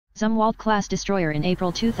Zumwalt-class destroyer. In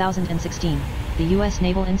April 2016, the U.S.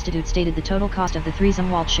 Naval Institute stated the total cost of the 3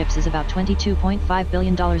 Zumwalt ships is about $22.5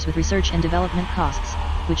 billion with research and development costs,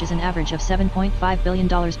 which is an average of $7.5 billion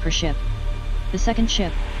per ship. The second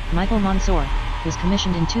ship, Michael Monsoor, was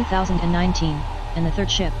commissioned in 2019, and the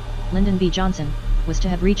third ship, Lyndon B. Johnson, was to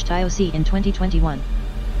have reached IOC in 2021.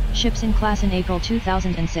 Ships in class. In April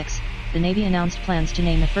 2006, the Navy announced plans to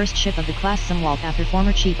name the first ship of the class Zumwalt after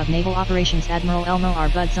former Chief of Naval Operations Admiral Elmo R.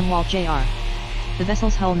 Bud Zumwalt Jr. The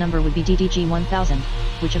vessel's hull number would be DDG-1000,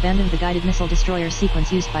 which abandoned the guided missile destroyer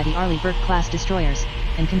sequence used by the Arleigh Burke-class destroyers,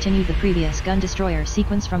 and continued the previous gun destroyer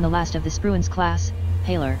sequence from the last of the Spruance class,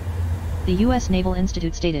 Hayler. The U.S. Naval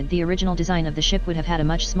Institute stated the original design of the ship would have had a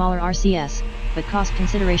much smaller RCS, but cost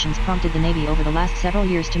considerations prompted the Navy over the last several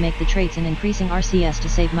years to make the trades in increasing RCS to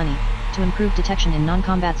save money, to improve detection in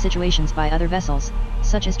non-combat situations by other vessels,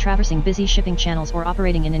 such as traversing busy shipping channels or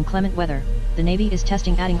operating in inclement weather. The Navy is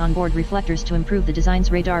testing adding onboard reflectors to improve the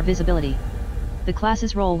design's radar visibility. The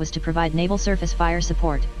class's role was to provide naval surface fire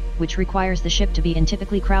support, which requires the ship to be in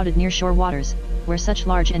typically crowded nearshore waters, where such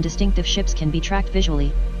large and distinctive ships can be tracked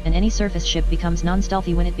visually, and any surface ship becomes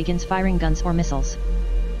non-stealthy when it begins firing guns or missiles.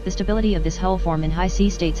 The stability of this hull form in high sea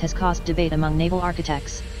states has caused debate among naval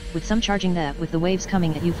architects, with some charging that with the waves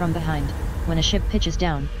coming at you from behind, when a ship pitches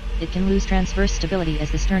down, it can lose transverse stability as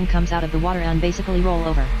the stern comes out of the water and basically roll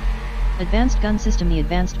over. Advanced Gun System. The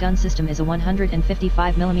Advanced Gun System is a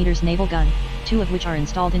 155mm naval gun, 2 of which are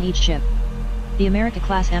installed in each ship. The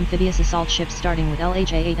America-class amphibious assault ships starting with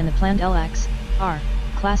LHA-8 and the planned LX-R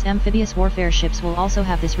class amphibious warfare ships will also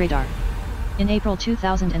have this radar. In April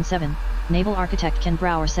 2007, naval architect Ken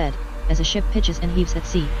Brower said, as a ship pitches and heaves at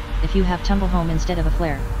sea, if you have tumblehome instead of a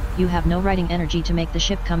flare, you have no righting energy to make the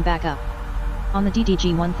ship come back up. On the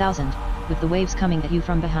DDG-1000, with the waves coming at you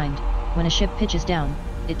from behind, when a ship pitches down,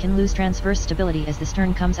 it can lose transverse stability as the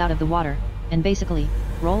stern comes out of the water, and basically,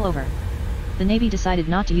 roll over. The Navy decided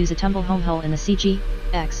not to use a tumblehome hull in the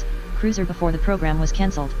CG-X cruiser before the program was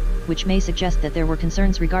cancelled, which may suggest that there were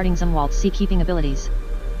concerns regarding Zumwalt's seakeeping abilities.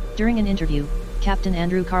 During an interview, Captain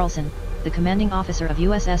Andrew Carlson, the commanding officer of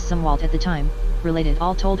USS Zumwalt at the time, related,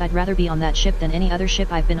 "All told, I'd rather be on that ship than any other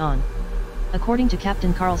ship I've been on." According to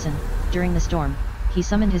Captain Carlson, during the storm, he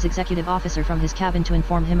summoned his executive officer from his cabin to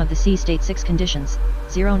inform him of the sea state 6 conditions,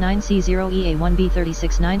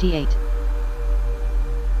 09C0EA1B3698.